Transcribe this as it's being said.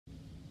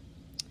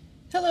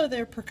Hello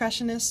there,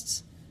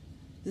 percussionists.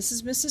 This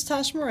is Mrs.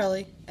 Tosh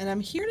Morelli, and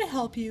I'm here to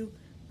help you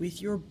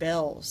with your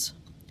bells.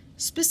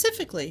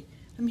 Specifically,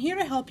 I'm here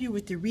to help you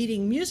with the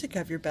reading music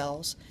of your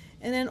bells,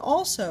 and then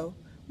also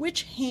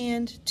which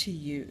hand to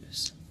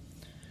use.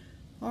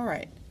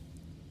 Alright,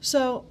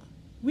 so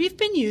we've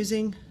been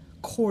using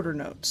quarter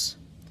notes.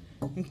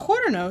 And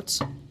quarter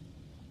notes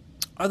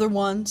are the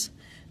ones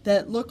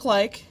that look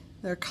like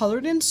they're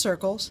colored in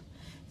circles,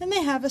 and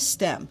they have a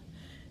stem.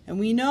 And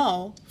we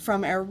know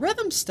from our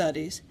rhythm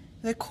studies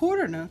that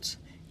quarter notes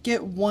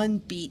get one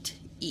beat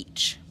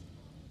each.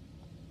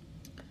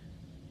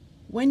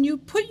 When you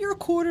put your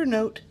quarter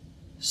note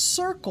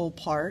circle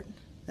part,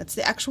 that's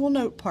the actual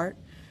note part,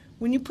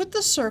 when you put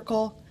the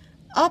circle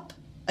up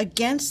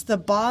against the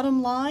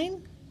bottom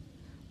line,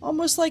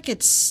 almost like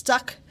it's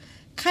stuck,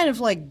 kind of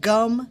like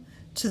gum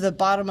to the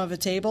bottom of a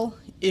table,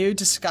 ew,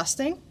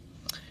 disgusting,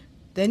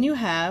 then you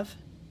have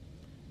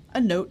a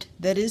note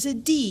that is a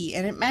D,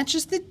 and it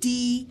matches the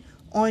D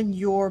on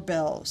your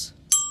bells.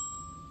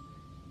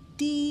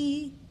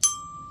 D,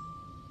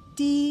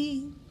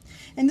 D.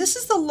 And this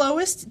is the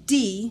lowest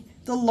D,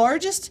 the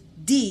largest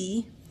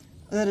D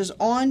that is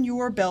on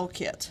your bell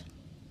kit.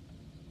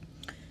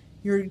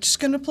 You're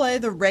just going to play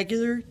the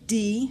regular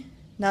D,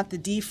 not the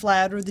D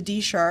flat or the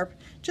D sharp,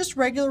 just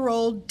regular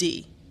old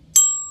D.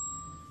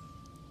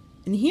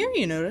 And here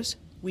you notice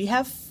we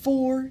have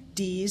 4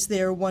 Ds.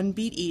 They are one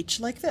beat each,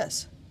 like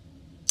this.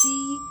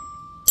 D,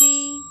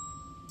 D,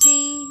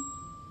 D,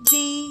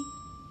 D.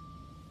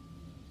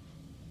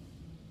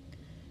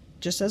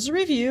 Just as a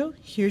review,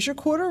 here's your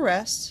quarter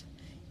rest.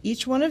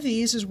 Each one of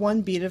these is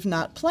one beat of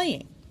not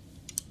playing.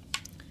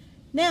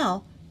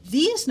 Now,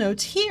 these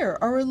notes here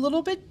are a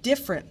little bit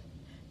different.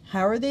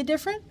 How are they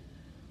different?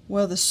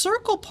 Well, the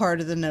circle part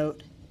of the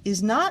note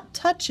is not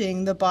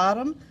touching the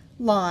bottom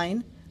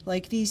line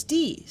like these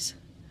Ds.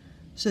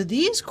 So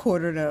these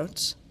quarter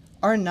notes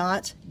are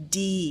not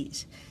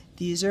Ds.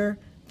 These are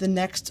the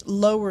next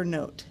lower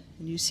note.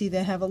 And you see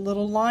they have a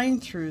little line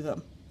through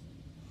them.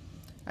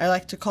 I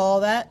like to call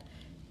that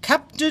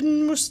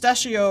Captain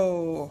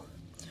Mustachio.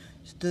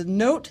 The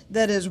note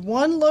that is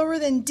one lower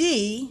than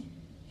D,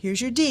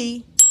 here's your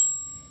D,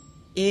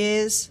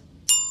 is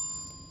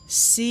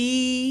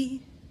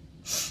C.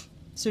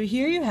 So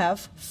here you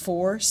have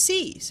 4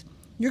 C's.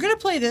 You're going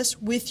to play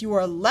this with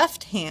your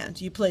left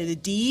hand. You play the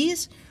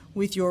D's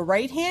with your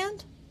right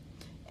hand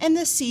and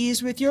the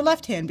C's with your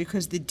left hand,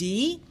 because the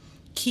D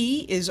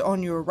key is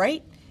on your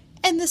right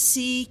and the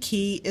C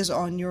key is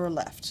on your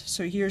left.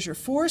 So here's your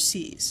 4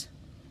 C's.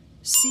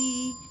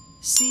 C,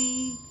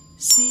 C,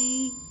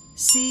 C,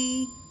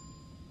 C.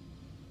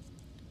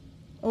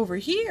 Over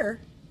here,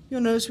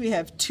 you'll notice we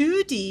have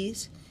 2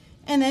 D's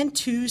and then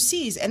 2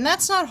 C's. And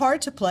that's not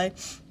hard to play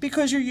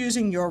because you're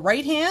using your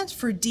right hand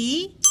for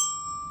D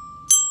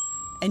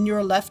and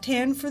your left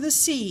hand for the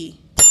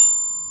C.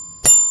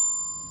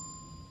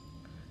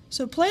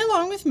 So play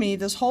along with me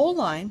this whole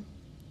line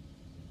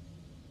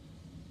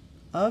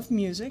of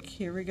music.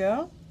 Here we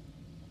go.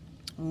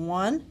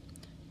 1,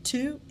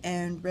 2,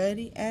 and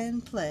ready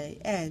and play.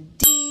 And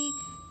D,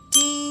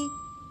 D,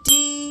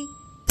 D,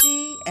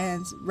 D,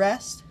 and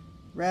rest,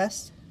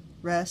 rest,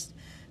 rest,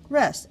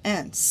 rest.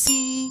 And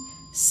C,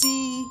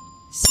 C,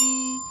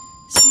 C,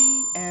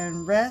 C,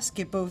 and rest.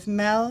 Get both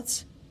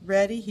mouths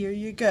ready. Here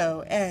you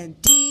go.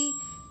 And D,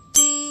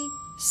 D,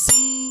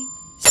 C,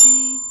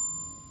 C.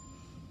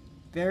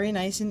 Very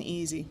nice and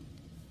easy.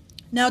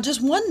 Now,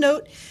 just one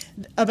note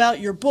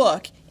about your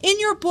book. In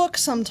your book,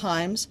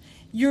 sometimes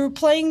you're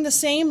playing the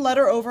same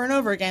letter over and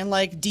over again,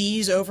 like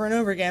D's over and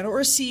over again,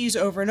 or C's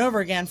over and over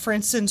again, for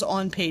instance,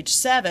 on page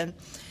 7.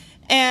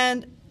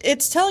 And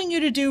it's telling you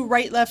to do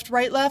right, left,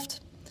 right, left.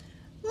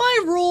 My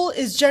rule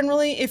is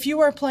generally, if you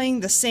are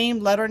playing the same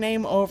letter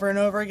name over and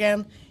over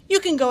again, you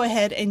can go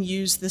ahead and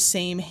use the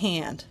same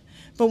hand.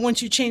 But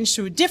once you change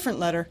to a different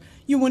letter,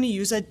 you want to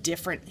use a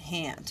different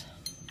hand.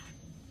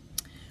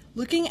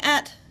 Looking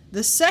at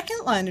the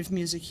second line of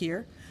music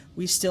here,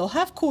 we still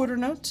have quarter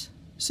notes,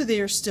 so they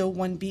are still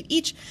one beat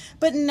each,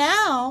 but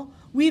now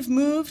we've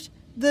moved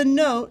the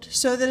note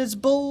so that it's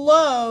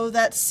below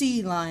that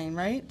C line,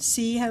 right?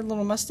 C had a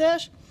little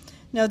mustache.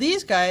 Now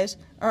these guys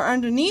are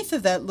underneath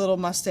of that little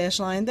mustache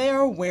line. They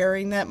are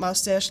wearing that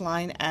mustache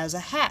line as a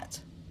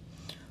hat.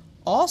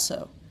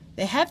 Also,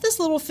 they have this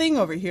little thing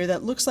over here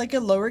that looks like a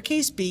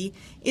lowercase b.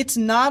 It's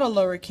not a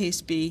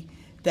lowercase b.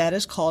 That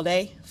is called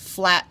a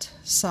flat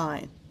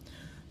sign.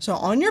 So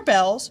on your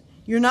bells,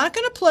 you're not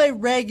going to play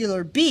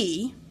regular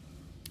B,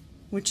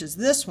 which is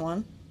this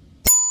one.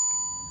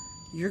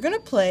 You're going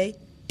to play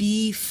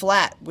B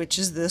flat, which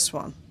is this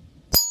one.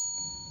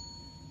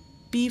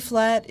 B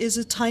flat is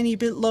a tiny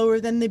bit lower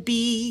than the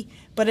B,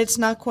 but it's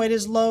not quite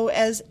as low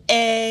as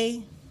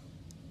A.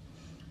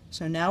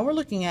 So now we're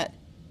looking at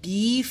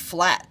B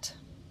flat.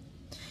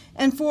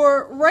 And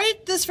for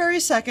right this very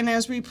second,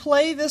 as we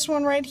play this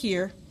one right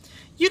here,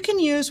 you can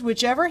use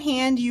whichever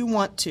hand you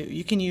want to.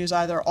 You can use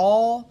either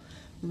all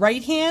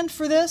right hand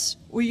for this,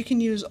 or you can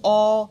use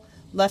all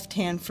left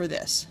hand for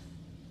this,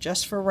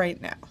 just for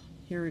right now.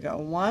 Here we go.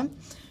 1,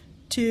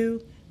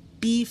 2,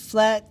 B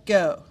flat,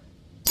 go.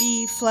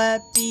 B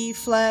flat, B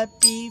flat,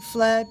 B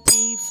flat,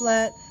 B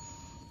flat.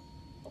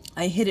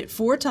 I hit it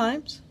 4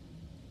 times.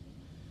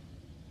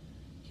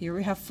 Here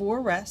we have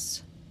 4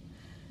 rests.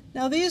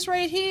 Now these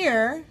right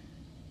here,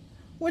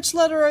 which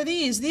letter are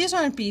these? These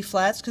aren't B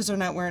flats because they're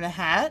not wearing a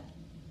hat.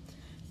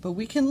 But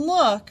we can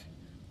look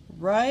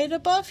right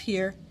above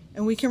here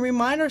and we can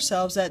remind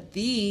ourselves that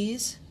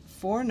these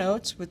 4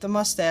 notes with the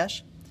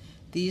mustache,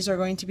 these are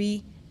going to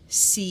be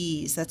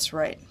C's. That's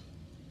right.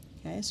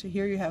 Okay, so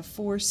here you have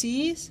 4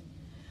 C's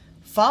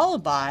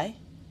followed by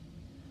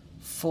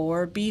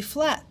 4 B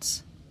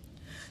flats.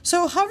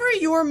 So hover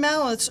your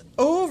mallets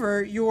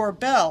over your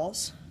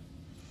bells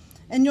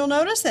and you'll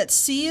notice that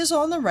C is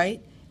on the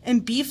right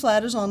and B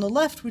flat is on the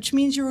left, which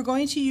means you are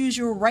going to use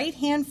your right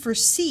hand for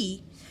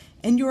C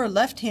and your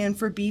left hand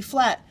for B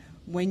flat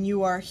when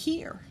you are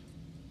here,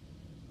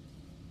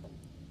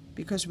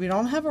 because we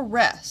don't have a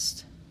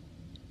rest.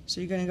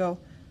 So you're going to go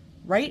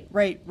right,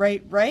 right,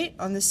 right, right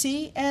on the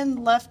C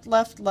and left,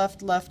 left,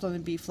 left, left on the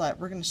B flat.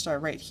 We're going to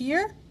start right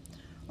here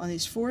on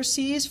these 4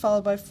 C's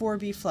followed by 4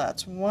 B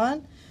flats.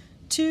 1,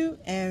 2,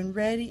 and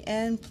ready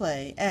and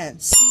play. And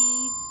C,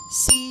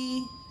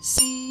 C,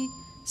 C,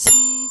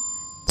 C,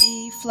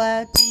 B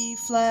flat, B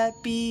flat,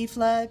 B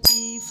flat,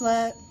 B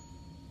flat.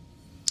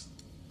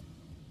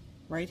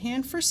 Right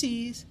hand for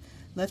C's,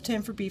 left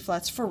hand for B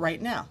flats for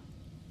right now.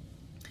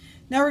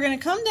 Now we're going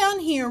to come down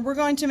here and we're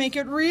going to make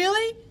it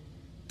really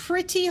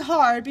pretty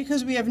hard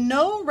because we have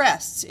no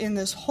rests in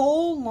this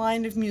whole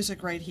line of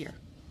music right here.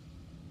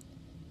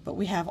 But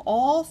we have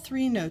all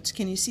 3 notes.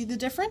 Can you see the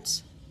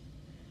difference?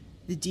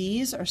 The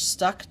D's are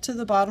stuck to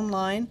the bottom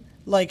line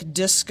like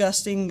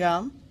disgusting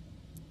gum.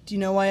 Do you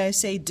know why I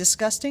say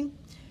disgusting?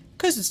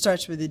 Because it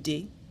starts with a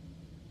D.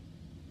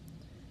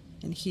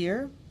 And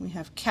here we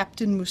have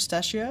Captain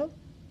Mustachio.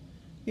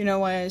 You know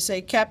why I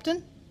say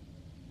captain?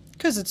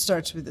 Because it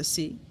starts with a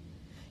C.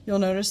 You'll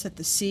notice that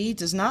the C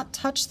does not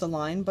touch the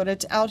line, but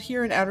it's out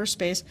here in outer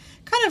space,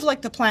 kind of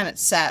like the planet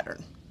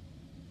Saturn.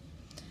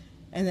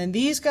 And then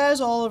these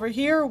guys all over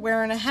here are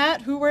wearing a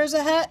hat. Who wears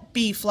a hat?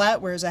 B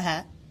flat wears a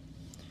hat.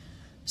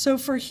 So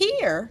for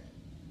here,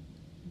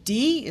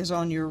 D is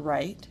on your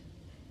right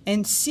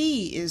and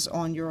C is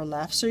on your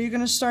left. So you're going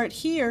to start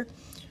here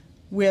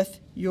with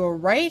your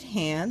right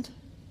hand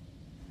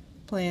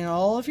playing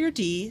all of your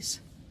D's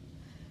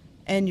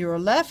and your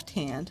left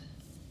hand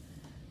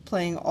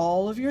playing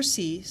all of your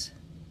C's.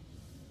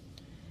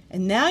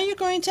 And now you're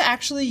going to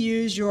actually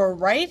use your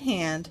right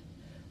hand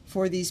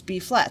for these B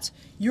flats.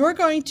 You're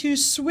going to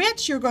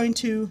switch, you're going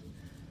to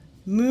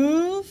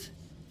move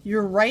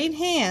your right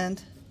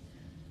hand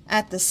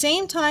at the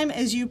same time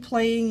as you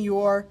playing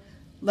your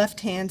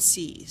left hand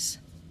C's.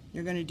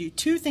 You're going to do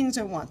 2 things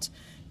at once.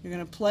 You're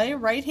going to play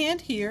right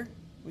hand here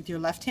with your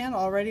left hand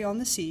already on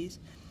the C's.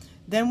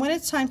 Then when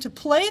it's time to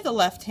play the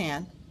left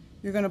hand,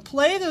 you're going to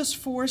play those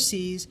 4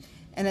 C's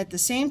and at the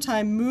same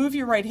time move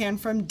your right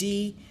hand from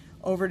D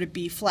over to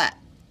B flat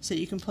so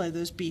you can play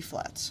those B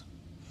flats.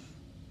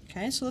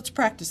 Okay, so let's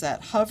practice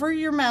that. Hover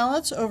your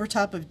mallets over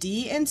top of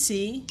D and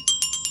C,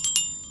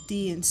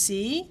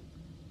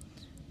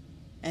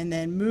 and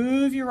then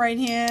move your right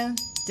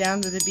hand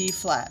down to the B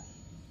flat.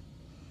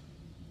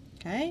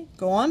 Okay,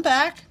 go on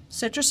back,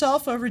 set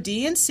yourself over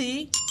D and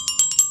C.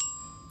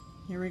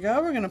 Here we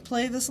go, we're going to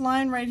play this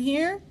line right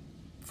here.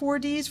 4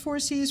 D's, 4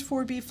 C's,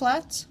 4 B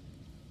flats.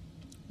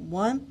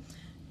 1,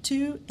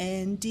 2,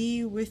 and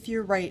D with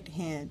your right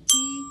hand.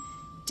 D,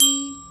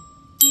 D,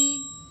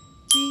 D,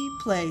 D,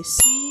 play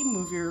C,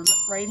 move your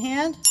right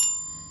hand,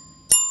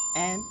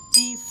 and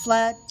B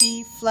flat,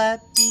 B flat,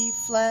 B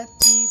flat,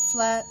 B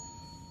flat.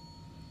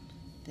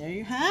 There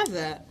you have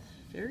that.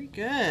 Very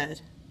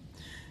good.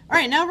 All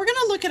right, now we're going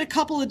to look at a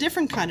couple of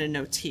different kind of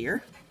notes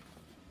here.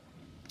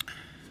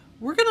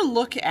 We're going to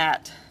look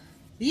at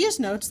these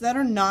notes that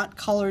are not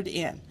colored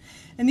in.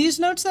 And these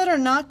notes that are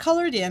not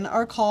colored in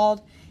are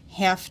called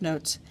half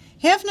notes.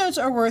 Half notes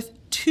are worth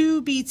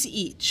 2 beats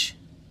each.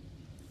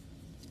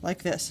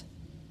 Like this.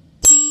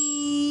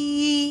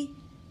 D.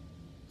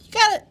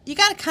 You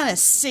gotta kind of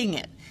sing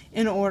it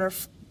in order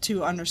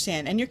to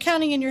understand. And you're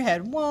counting in your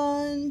head.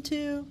 1,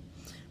 2.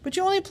 But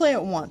you only play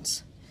it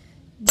once.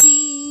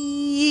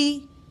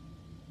 D.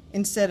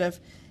 Instead of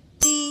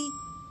D,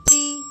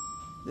 D.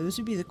 Those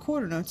would be the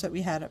quarter notes that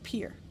we had up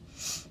here.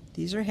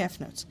 These are half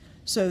notes.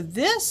 So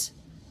this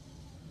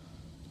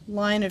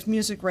line of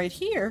music right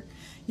here,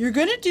 you're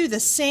going to do the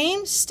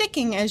same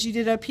sticking as you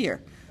did up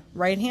here.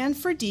 Right hand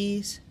for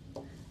D's,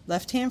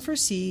 left hand for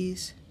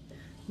C's,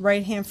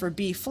 right hand for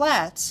B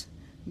flats,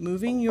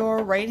 moving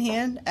your right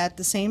hand at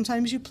the same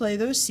time as you play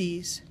those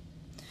C's.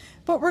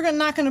 But we're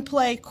not going to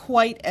play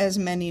quite as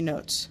many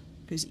notes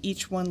because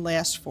each one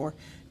lasts for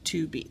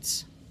 2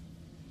 beats.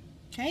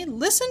 Okay,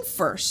 listen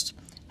first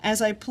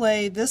as I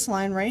play this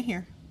line right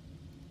here.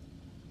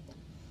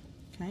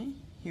 Okay,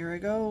 here I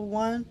go.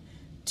 1,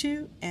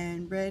 2,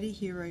 and ready.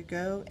 Here I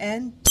go.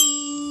 And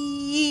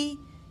D,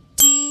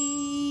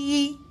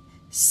 D,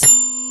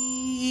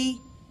 C,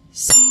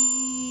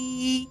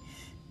 C,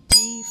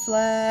 B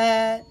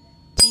flat,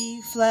 B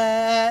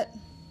flat.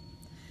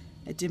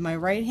 I did my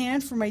right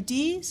hand for my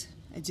D's,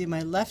 I did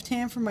my left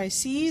hand for my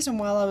C's, and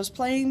while I was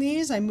playing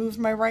these, I moved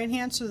my right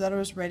hand so that I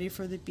was ready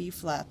for the B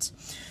flats.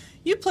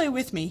 You play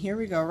with me. Here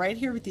we go, right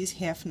here with these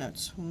half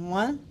notes.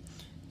 1,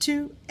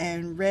 2,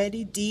 and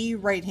ready. D,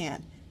 right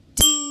hand.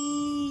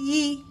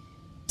 D,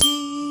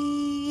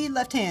 D,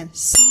 left hand.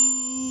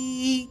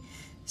 C,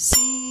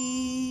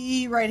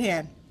 C, right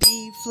hand.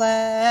 B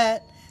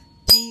flat,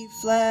 B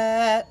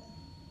flat.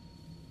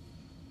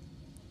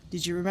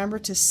 Did you remember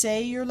to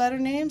say your letter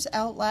names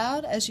out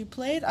loud as you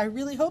played? I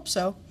really hope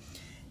so.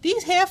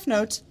 These half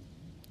notes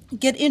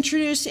get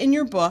introduced in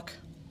your book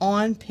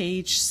on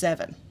page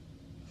 7.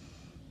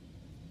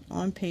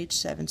 On page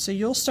 7. So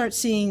you'll start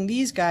seeing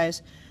these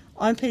guys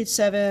on page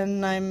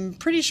 7. I'm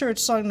pretty sure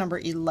it's song number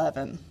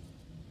 11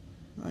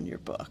 on your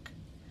book.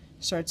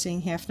 Start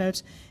seeing half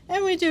notes.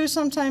 And we do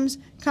sometimes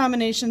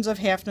combinations of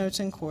half notes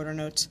and quarter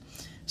notes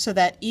so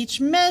that each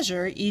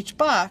measure, each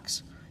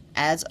box,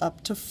 adds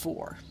up to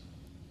 4.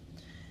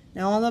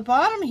 Now on the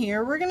bottom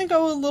here, we're going to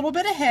go a little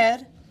bit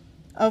ahead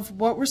of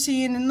what we're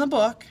seeing in the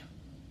book.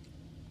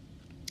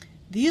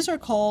 These are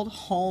called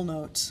whole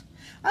notes.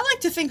 I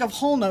like to think of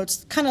whole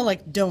notes kind of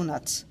like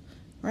donuts,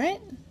 right?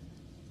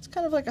 It's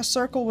kind of like a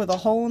circle with a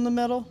hole in the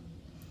middle.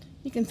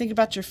 You can think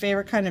about your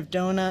favorite kind of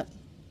donut.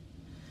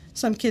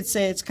 Some kids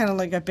say it's kind of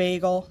like a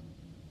bagel,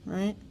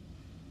 right?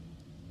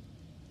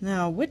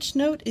 Now, which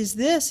note is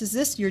this? Is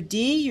this your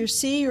D, your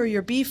C, or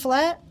your B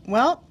flat?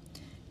 Well,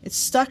 it's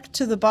stuck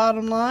to the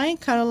bottom line,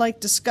 kind of like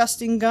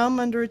disgusting gum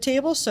under a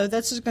table, so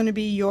this is going to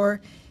be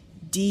your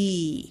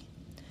D.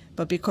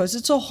 But because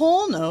it's a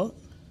whole note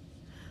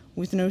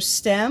with no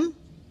stem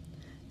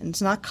and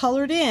it's not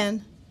colored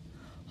in,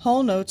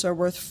 whole notes are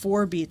worth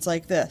 4 beats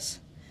like this.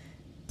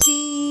 D.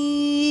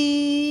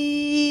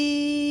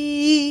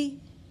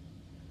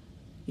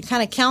 You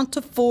kind of count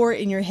to 4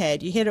 in your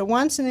head. You hit it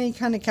once and then you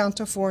kind of count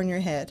to 4 in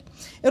your head.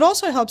 It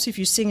also helps if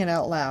you sing it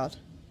out loud.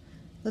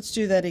 Let's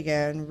do that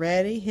again.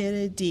 Ready, hit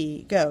a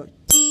D. Go.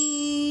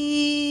 D.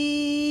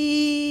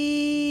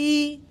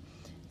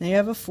 Now you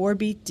have a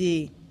 4-beat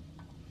D.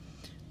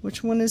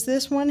 Which one is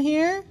this one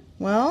here?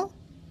 Well,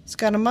 it's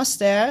got a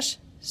mustache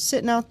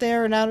sitting out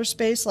there in outer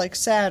space like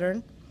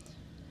Saturn.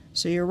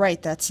 So you're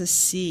right, that's a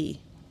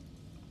C.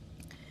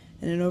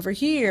 And then over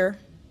here,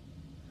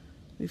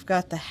 we've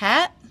got the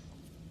hat,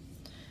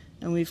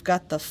 and we've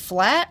got the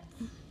flat.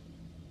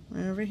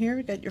 Right over here,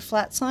 we got your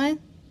flat sign.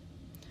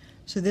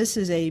 So this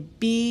is a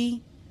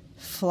B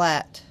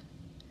flat,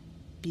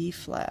 B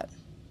flat.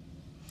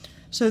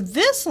 So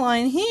this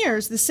line here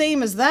is the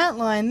same as that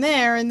line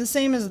there and the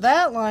same as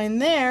that line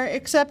there,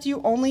 except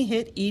you only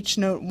hit each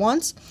note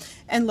once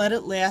and let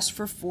it last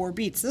for 4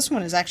 beats. This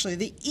one is actually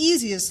the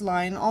easiest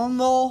line on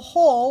the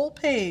whole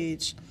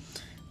page.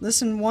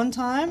 Listen one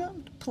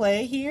time,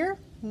 play here,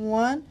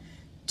 1,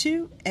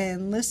 2,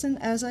 and listen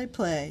as I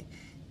play.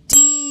 D,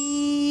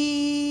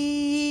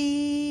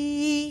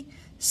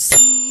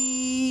 C,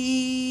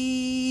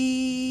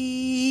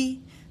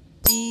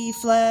 B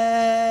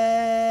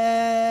flat.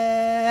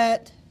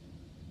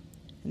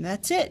 And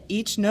that's it.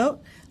 Each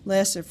note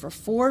lasted for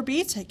 4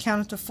 beats. I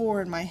counted to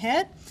 4 in my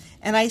head,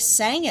 and I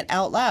sang it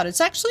out loud.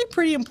 It's actually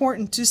pretty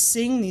important to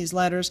sing these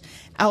letters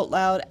out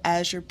loud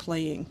as you're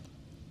playing.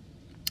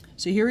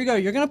 So here we go.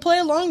 You're going to play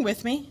along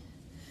with me.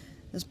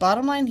 This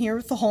bottom line here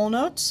with the whole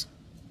notes.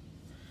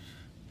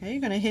 Okay,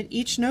 you're going to hit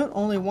each note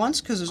only once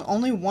because there's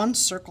only one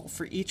circle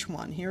for each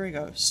one. Here we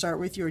go. Start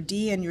with your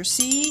D and your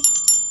C.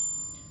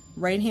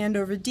 Right hand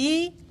over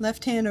D,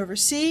 left hand over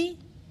C.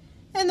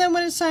 And then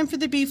when it's time for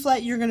the B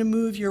flat, you're going to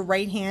move your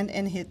right hand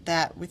and hit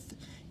that with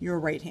your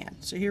right hand.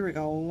 So here we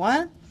go.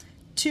 1,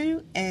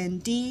 2,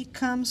 and D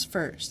comes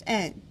first.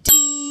 And D,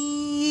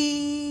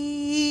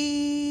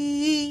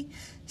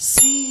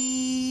 C,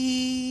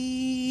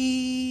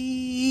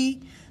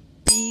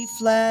 B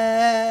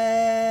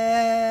flat.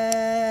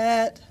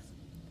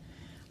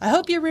 I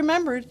hope you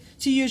remembered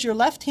to use your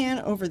left hand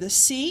over the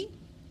C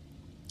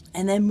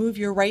and then move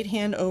your right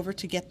hand over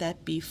to get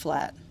that B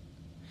flat.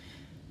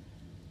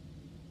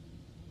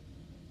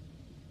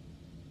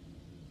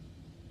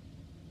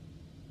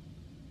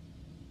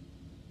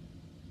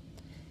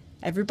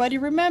 Everybody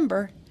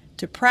remember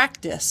to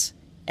practice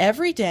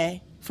every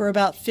day for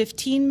about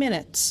 15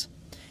 minutes.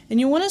 And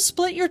you want to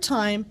split your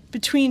time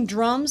between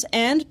drums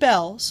and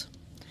bells.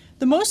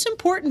 The most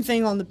important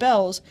thing on the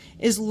bells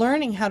is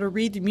learning how to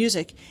read the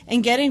music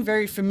and getting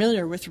very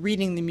familiar with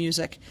reading the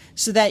music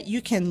so that you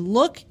can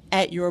look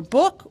at your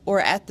book or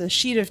at the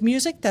sheet of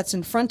music that's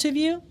in front of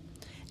you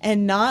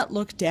and not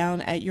look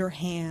down at your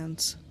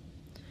hands.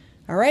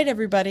 All right,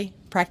 everybody,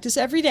 practice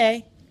every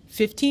day,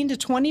 15 to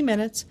 20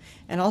 minutes,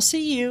 and I'll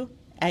see you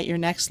at your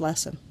next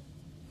lesson.